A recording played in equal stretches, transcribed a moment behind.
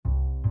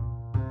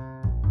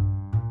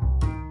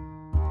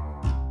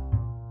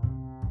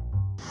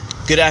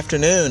Good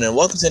afternoon, and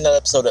welcome to another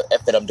episode of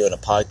F It I'm Doing a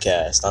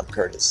Podcast. I'm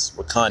Curtis,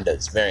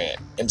 Wakanda's variant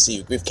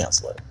MCU grief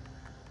counselor,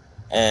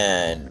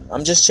 and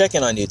I'm just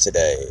checking on you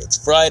today.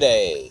 It's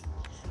Friday.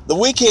 The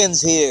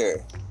weekend's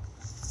here.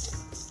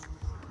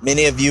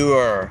 Many of you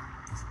are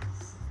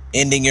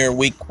ending your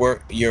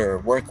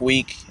work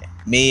week.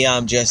 Me,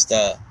 I'm just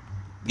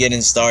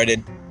getting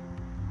started.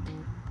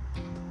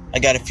 I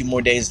got a few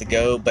more days to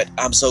go, but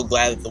I'm so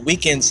glad that the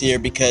weekend's here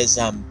because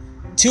I'm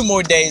 2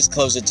 more days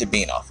closer to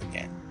being off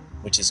again,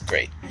 which is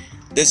great.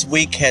 This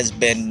week has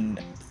been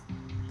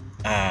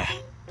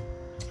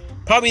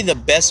probably the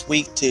best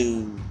week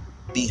to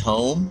be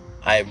home.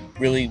 I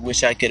really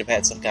wish I could have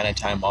had some kind of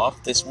time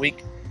off this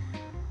week.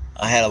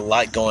 I had a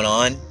lot going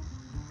on.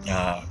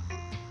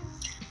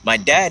 My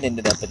dad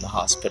ended up in the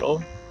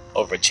hospital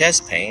over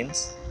chest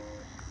pains,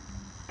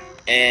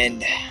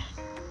 and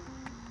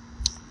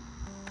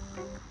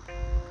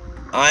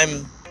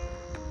I'm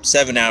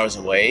 7 hours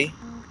away,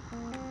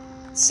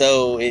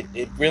 so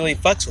it really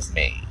fucks with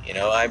me. You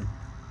know,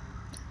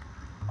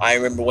 I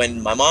remember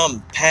when my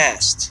mom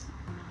passed,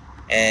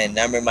 and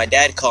I remember my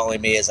dad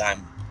calling me as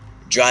I'm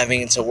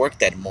driving into work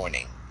that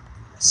morning,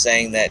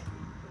 saying that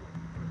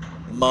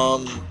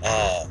Mom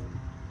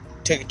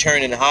took a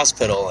turn in the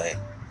hospital, and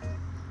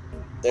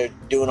they're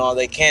doing all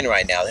they can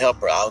right now to help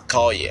her. I'll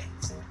call you.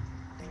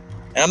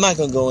 And I'm not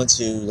going to go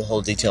into the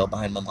whole detail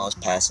behind my mom's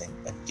passing,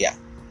 but yeah.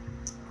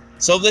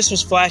 So this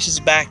was flashes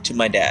back to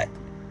my dad.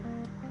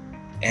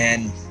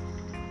 And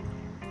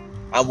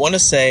I want to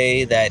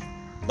say that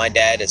my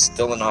dad is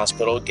still in the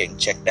hospital getting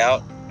checked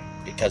out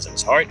because of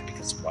his heart,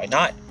 because why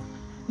not?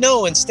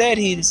 No, instead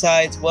he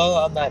decides, well,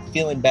 I'm not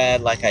feeling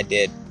bad like I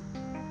did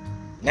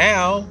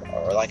now,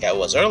 or like I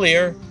was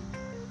earlier,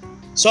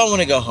 so I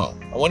want to go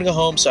home. I want to go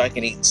home so I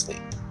can eat and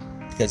sleep,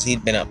 because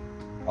he'd been up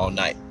all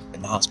night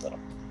in the hospital.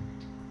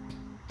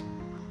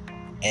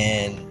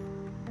 And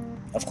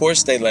of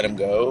course they let him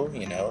go,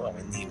 you know, I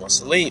mean, he wants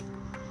to leave.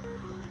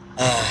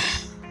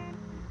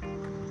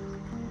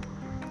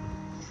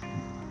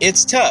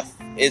 It's tough.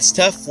 It's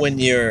tough when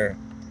you're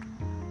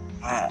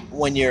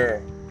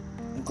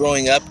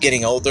growing up,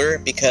 getting older,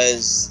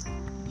 because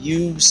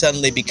you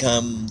suddenly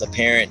become the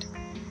parent,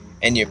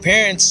 and your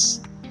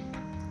parents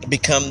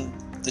become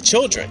the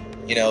children,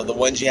 you know, the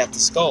ones you have to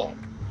scold.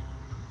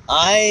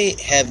 I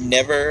have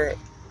never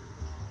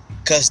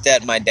cussed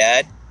at my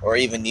dad or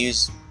even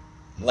used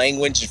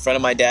language in front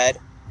of my dad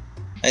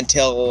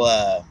until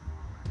I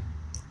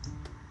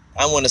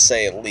want to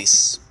say at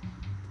least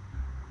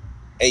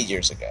 8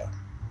 years ago.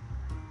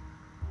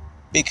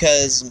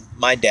 Because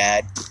my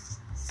dad,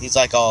 he's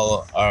like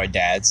all our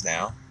dads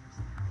now.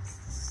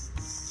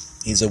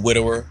 He's a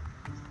widower.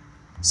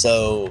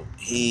 So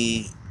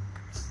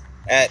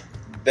at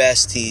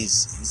best,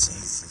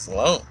 he's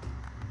alone.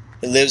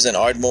 He lives in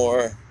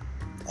Ardmore.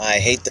 I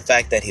hate the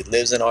fact that he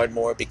lives in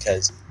Ardmore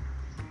because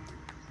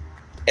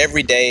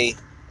every day,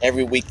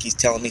 every week, he's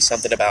telling me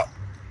something about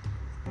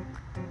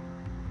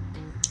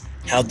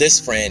how this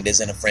friend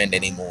isn't a friend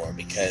anymore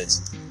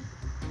because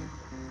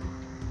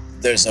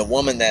there's a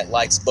woman that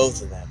likes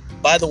both of them.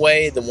 By the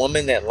way, the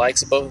woman that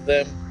likes both of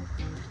them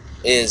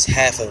is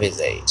half of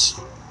his age,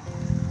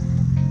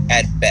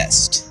 at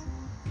best.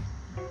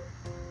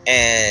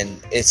 And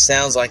it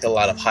sounds like a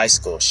lot of high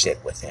school shit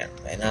with him.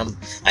 And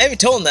I even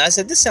told him that. I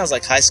said, this sounds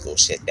like high school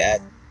shit,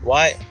 Dad.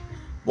 Why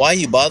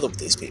you bother with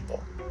these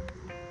people?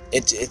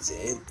 It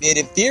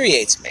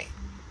infuriates me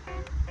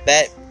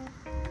that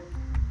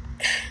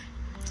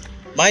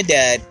my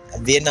dad, a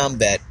Vietnam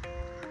vet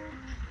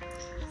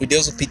who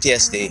deals with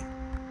PTSD,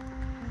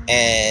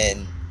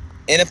 and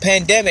in a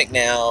pandemic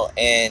now,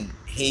 and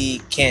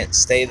he can't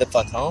stay the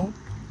fuck home.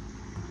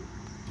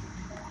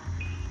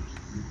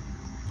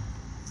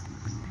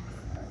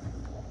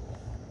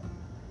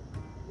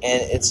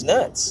 And it's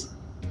nuts.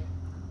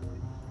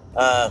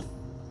 I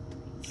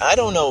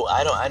don't know.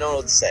 I don't know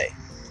what to say.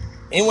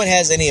 Anyone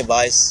has any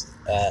advice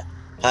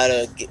how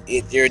to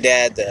get your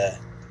dad to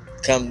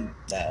come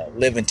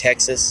live in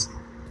Texas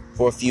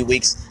for a few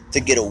weeks to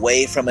get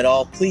away from it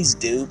all? Please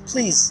do.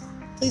 Please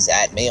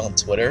add me on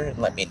Twitter and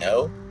let me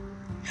know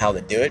how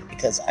to do it,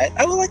 because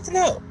I would like to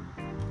know.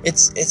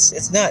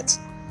 It's nuts.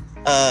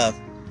 The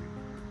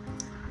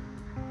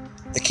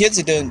kids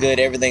are doing good.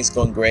 Everything's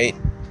going great.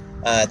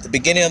 At the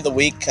beginning of the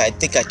week, I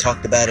think I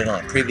talked about it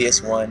on a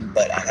previous one,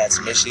 but I had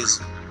some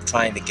issues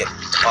trying to get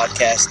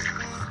podcast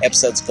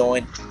episodes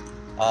going.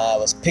 I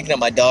was picking up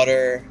my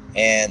daughter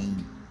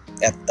and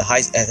at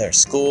her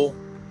school,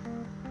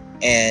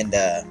 and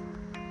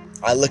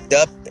I looked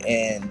up,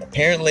 and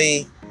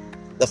apparently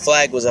the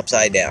flag was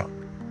upside down.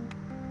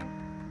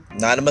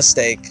 Not a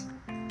mistake.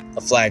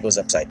 The flag was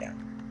upside down.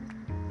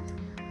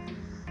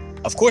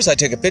 Of course, I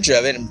took a picture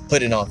of it and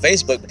put it on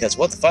Facebook because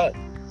what the fuck?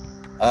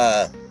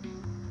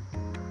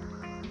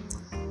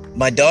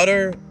 My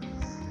daughter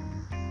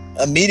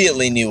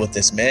immediately knew what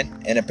this meant,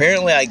 and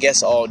apparently, I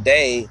guess all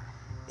day,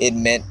 it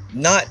meant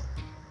not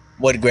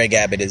what Greg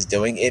Abbott is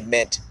doing. It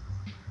meant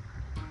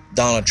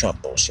Donald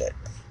Trump bullshit.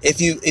 If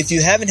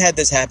you haven't had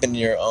this happen in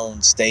your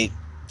own state,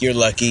 you're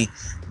lucky.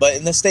 But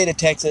in the state of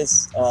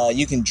Texas,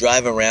 you can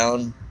drive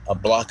around a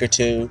block or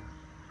two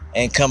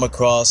and come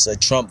across a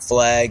Trump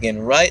flag,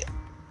 and right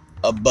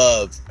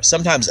above,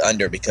 sometimes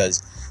under,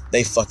 because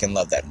they fucking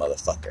love that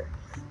motherfucker,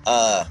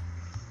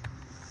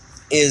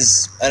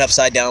 is an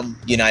upside down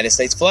United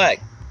States flag.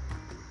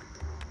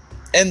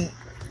 And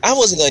I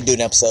wasn't going to do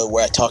an episode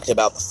where I talked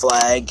about the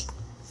flag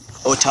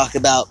or talk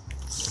about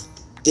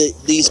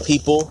these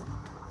people,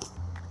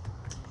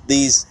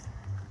 these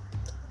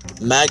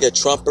MAGA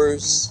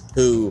Trumpers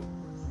who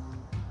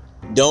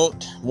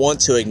don't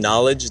want to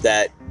acknowledge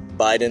that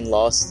Biden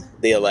lost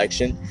the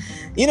election.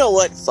 You know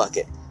what? Fuck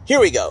it. Here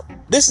we go.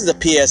 This is a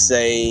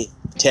PSA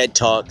TED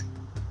Talk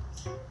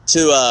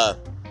to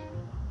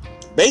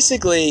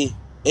basically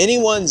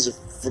anyone's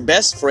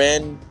best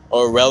friend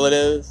or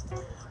relative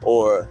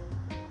or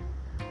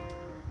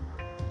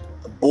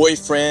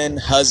boyfriend,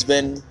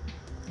 husband,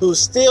 who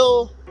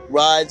still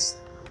rides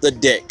the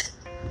dick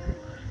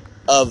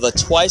of a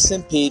twice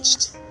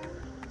impeached,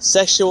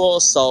 sexual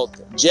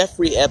assault,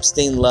 Jeffrey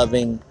Epstein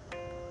loving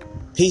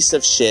piece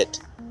of shit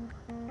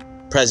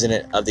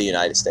president of the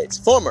United States.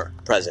 Former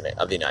president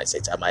of the United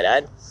States, I might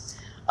add.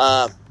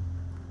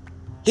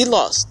 He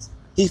lost.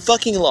 He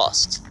fucking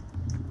lost.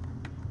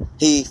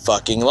 He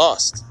fucking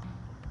lost.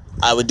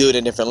 I would do it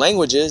in different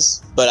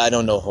languages, but I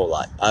don't know a whole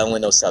lot. I only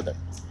know Southern.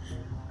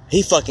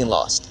 He fucking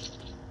lost.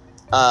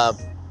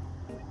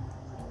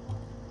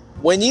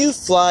 When you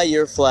fly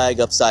your flag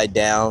upside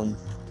down,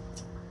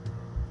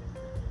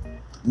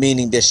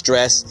 meaning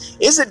distress,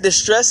 is it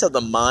distress of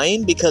the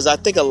mind? Because I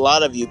think a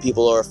lot of you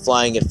people are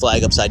flying your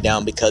flag upside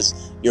down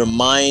because your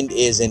mind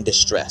is in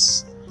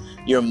distress.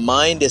 Your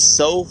mind is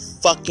so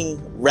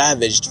fucking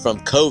ravaged from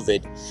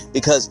COVID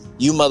because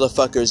you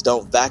motherfuckers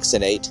don't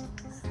vaccinate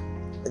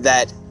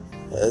that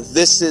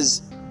this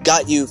has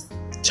got you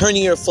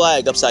turning your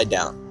flag upside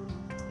down.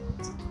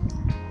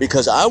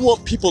 Because I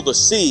want people to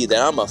see that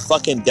I'm a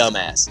fucking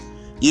dumbass.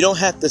 You don't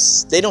have to.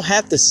 They don't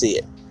have to see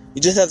it.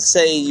 You just have to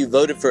say you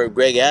voted for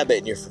Greg Abbott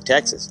and you're from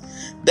Texas.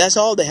 That's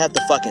all they have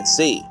to fucking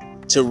see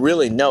to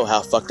really know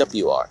how fucked up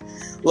you are.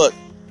 Look,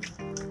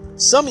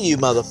 some of you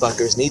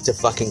motherfuckers need to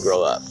fucking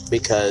grow up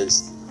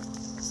because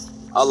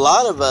a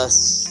lot of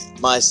us,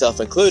 myself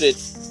included,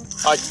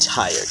 are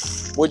tired.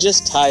 We're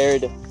just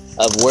tired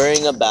of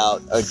worrying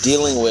about or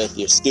dealing with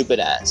your stupid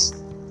ass.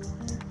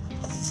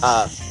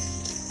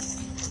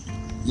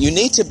 You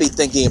need to be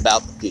thinking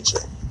about the future.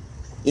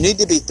 You need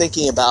to be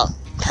thinking about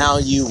how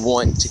you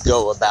want to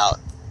go about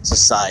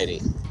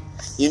society.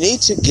 You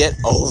need to get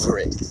over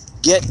it.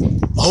 Get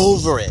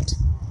over it.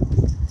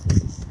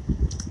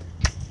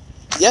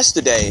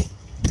 Yesterday,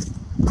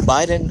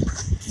 Biden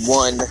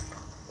won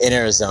in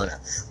Arizona.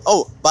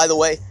 Oh, by the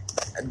way,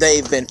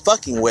 they've been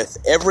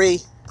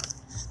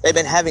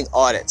having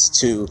audits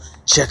to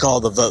check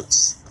all the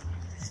votes.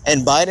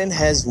 And Biden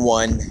has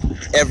won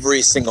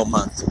every single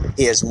month.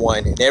 He has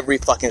won in every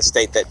fucking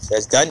state that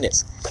has done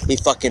this. He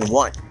fucking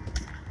won.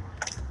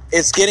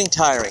 It's getting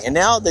tiring. And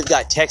now they've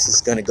got Texas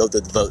going to go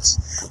through the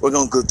votes. We're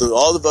going to go through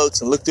all the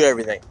votes and look through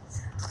everything.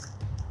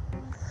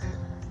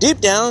 Deep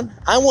down,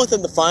 I want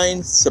them to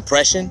find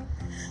suppression.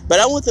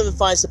 But I want them to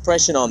find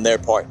suppression on their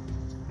part.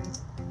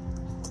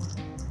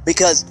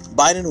 Because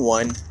Biden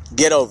won.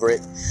 Get over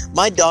it.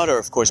 My daughter,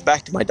 of course,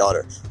 back to my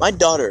daughter. My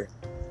daughter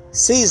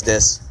sees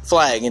this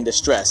flag in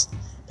distress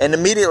and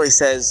immediately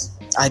says,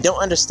 I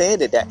don't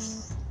understand it,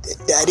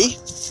 Daddy.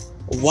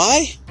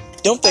 Why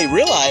don't they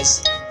realize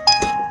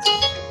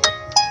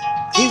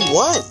he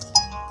won?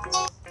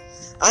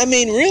 I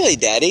mean, really,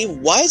 Daddy,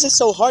 why is it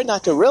so hard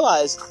not to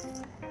realize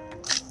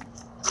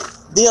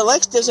the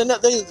election?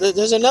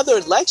 There's another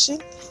election.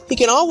 He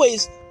can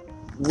always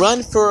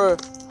run for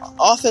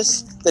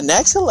office the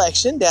next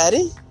election,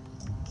 Daddy.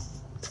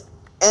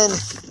 And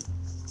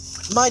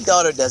my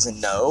daughter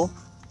doesn't know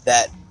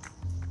that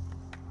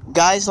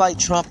guys like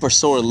Trump are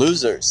sore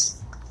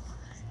losers.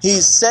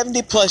 He's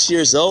 70 plus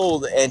years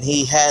old and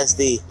he has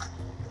the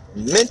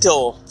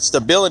mental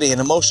stability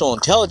and emotional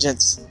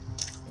intelligence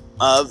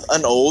of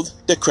an old,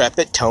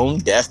 decrepit,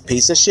 tone-deaf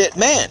piece of shit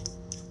man.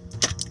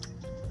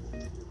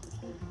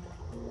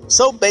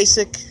 So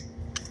basic,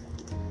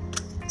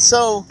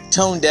 so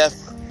tone-deaf,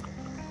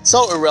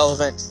 so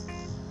irrelevant.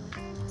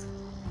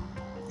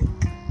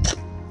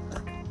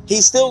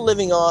 He's still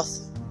living off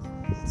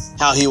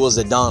how he was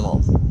a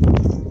Donald.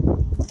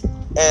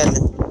 And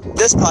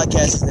this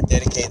podcast isn't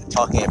dedicated to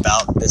talking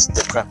about this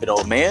decrepit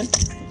old man.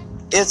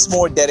 It's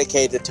more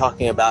dedicated to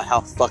talking about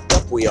how fucked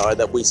up we are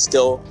that we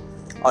still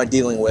are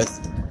dealing with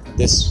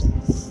this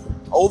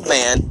old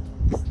man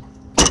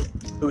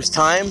whose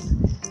time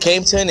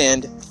came to an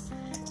end,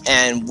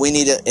 and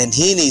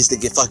he needs to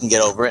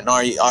get over it, and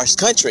our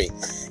country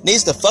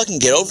needs to fucking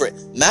get over it.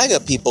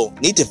 MAGA people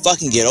need to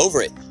fucking get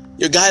over it.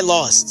 Your guy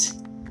lost.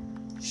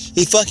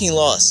 He fucking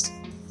lost.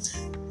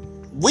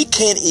 We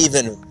can't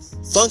even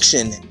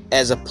function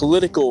as a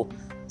political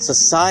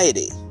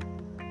society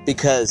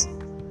because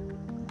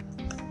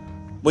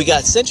we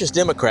got centrist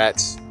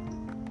Democrats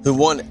who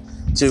want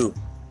to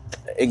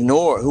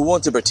who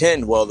want to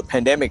pretend, well, the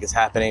pandemic is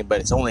happening, but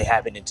it's only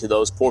happening to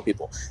those poor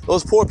people.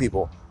 Those poor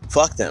people,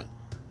 fuck them.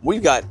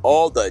 We've got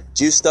all the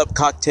juiced up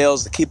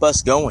cocktails to keep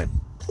us going.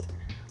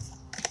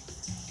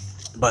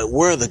 But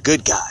we're the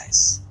good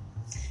guys.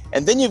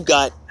 And then you've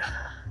got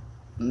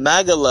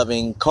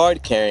MAGA-loving,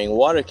 card-carrying,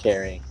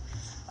 water-carrying,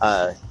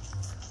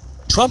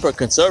 Trumper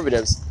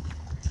conservatives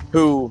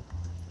who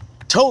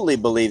totally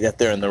believe that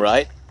they're in the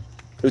right,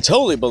 who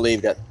totally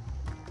believe that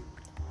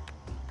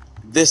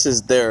this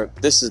is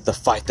the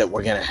fight that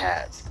we're gonna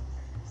have.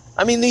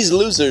 I mean, these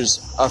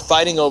losers are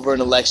fighting over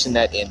an election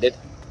that ended.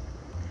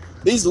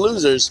 These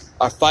losers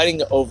are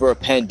fighting over a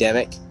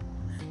pandemic,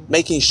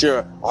 making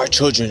sure our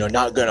children are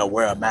not gonna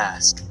wear a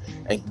mask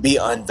and be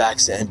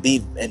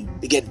unvaccinated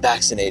and get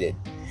vaccinated.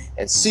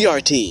 And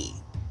CRT.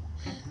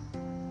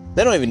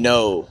 They don't even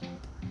know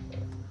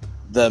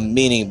the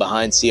meaning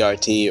behind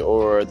CRT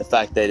or the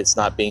fact that it's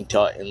not being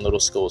taught in little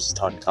schools, it's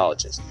taught in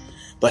colleges.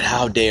 But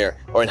how dare,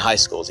 or in high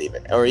schools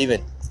even, or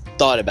even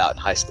thought about in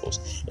high schools.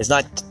 It's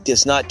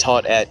not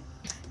taught at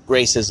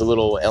Grace's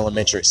little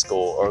elementary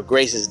school or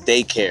Grace's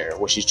daycare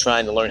where she's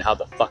trying to learn how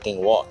to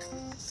fucking walk.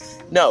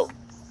 No.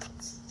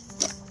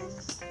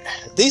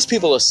 These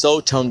people are so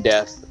tone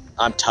deaf.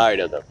 I'm tired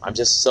of them. I'm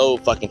just so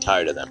fucking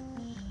tired of them.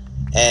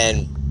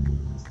 And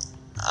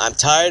I'm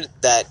tired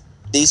that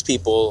these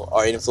people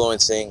are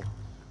influencing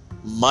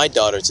my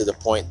daughter to the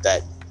point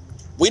that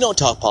we don't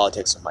talk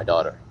politics with my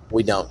daughter.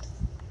 We don't.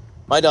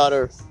 My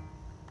daughter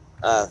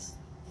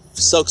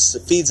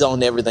feeds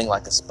on everything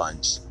like a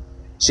sponge.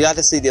 She got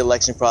to see the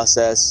election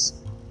process.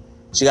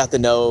 She got to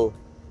know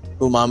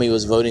who mommy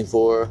was voting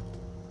for.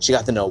 She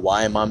got to know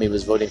why mommy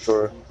was voting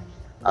for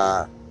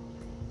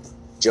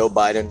Joe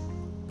Biden.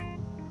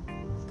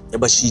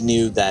 But she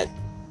knew that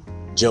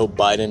Joe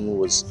Biden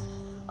was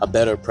a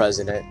better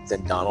president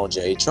than Donald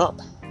J.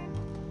 Trump.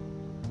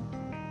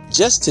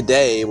 Just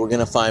today, we're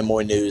going to find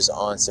more news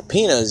on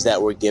subpoenas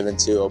that were given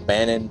to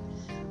O'Bannon,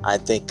 I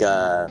think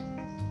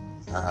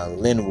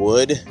Lynn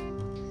Wood,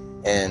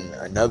 and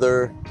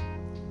another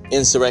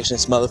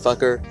insurrectionist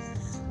motherfucker.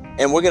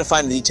 And we're going to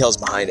find the details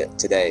behind it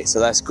today, so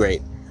that's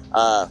great.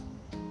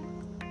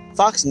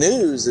 Fox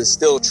News is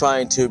still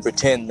trying to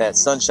pretend that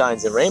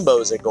sunshines and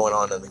rainbows are going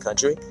on in the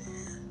country.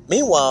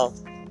 Meanwhile,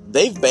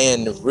 they've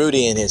banned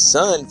Rudy and his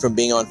son from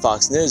being on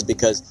Fox News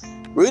because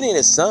Rudy and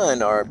his son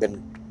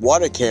been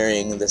water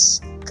carrying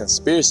this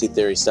conspiracy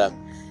theory stuff,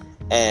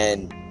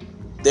 and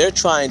they're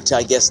trying to,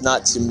 I guess,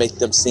 not to make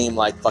them seem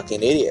like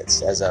fucking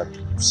idiots as a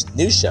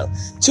news show.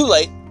 Too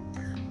late.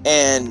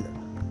 And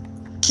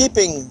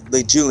keeping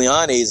the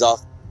Giulianis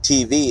off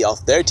TV,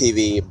 off their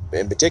TV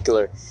in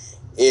particular,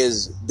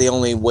 is the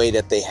only way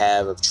that they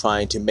have of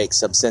trying to make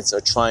some sense or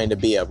trying to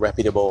be a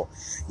reputable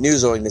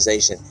news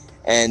organization.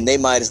 And they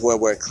might as well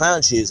wear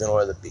clown shoes in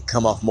order to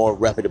come off more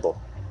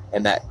reputable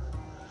in that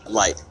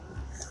light.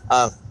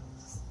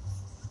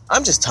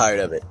 I'm just tired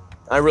of it.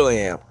 I really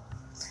am.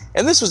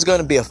 And this was going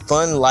to be a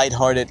fun,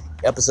 lighthearted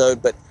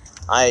episode, but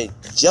I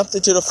jumped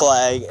into the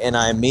flag and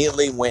I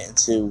immediately went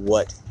into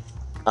what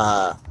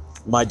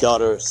my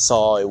daughter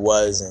saw it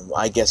was, and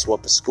I guess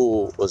what the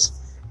school was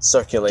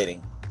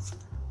circulating.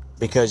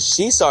 Because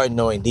she started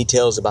knowing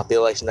details about the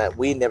election that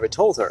we never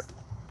told her.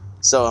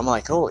 So I'm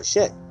like, holy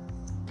shit.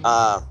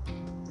 I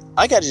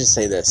gotta just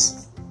say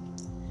this.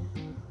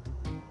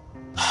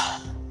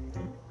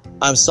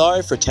 I'm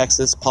sorry for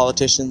Texas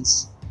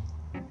politicians.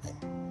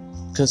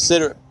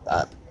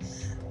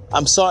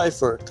 I'm sorry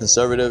for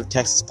conservative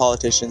Texas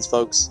politicians,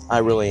 folks. I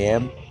really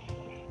am.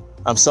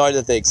 I'm sorry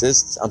that they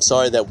exist. I'm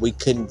sorry that we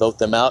couldn't vote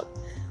them out.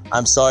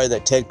 I'm sorry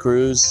that Ted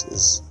Cruz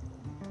is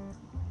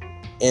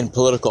in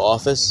political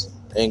office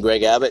and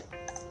Greg Abbott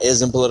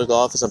is in political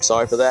office. I'm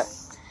sorry for that.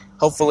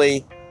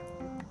 Hopefully,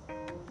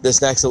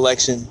 this next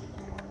election,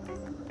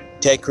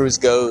 Ted Cruz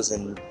goes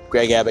and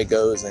Greg Abbott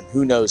goes and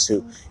who knows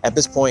who. At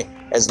this point,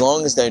 as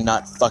long as they're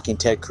not fucking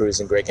Ted Cruz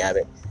and Greg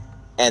Abbott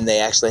and they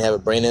actually have a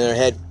brain in their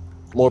head,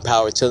 more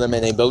power to them,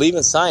 and they believe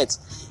in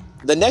science.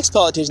 The next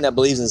politician that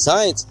believes in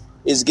science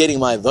is getting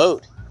my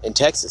vote in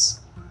Texas.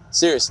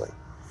 Seriously.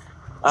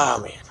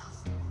 Oh, man.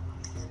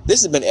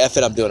 This has been F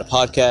It. I'm doing a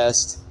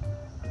podcast.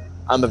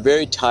 I'm a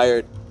very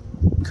tired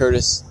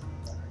Curtis,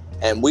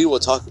 and we will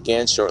talk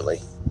again shortly.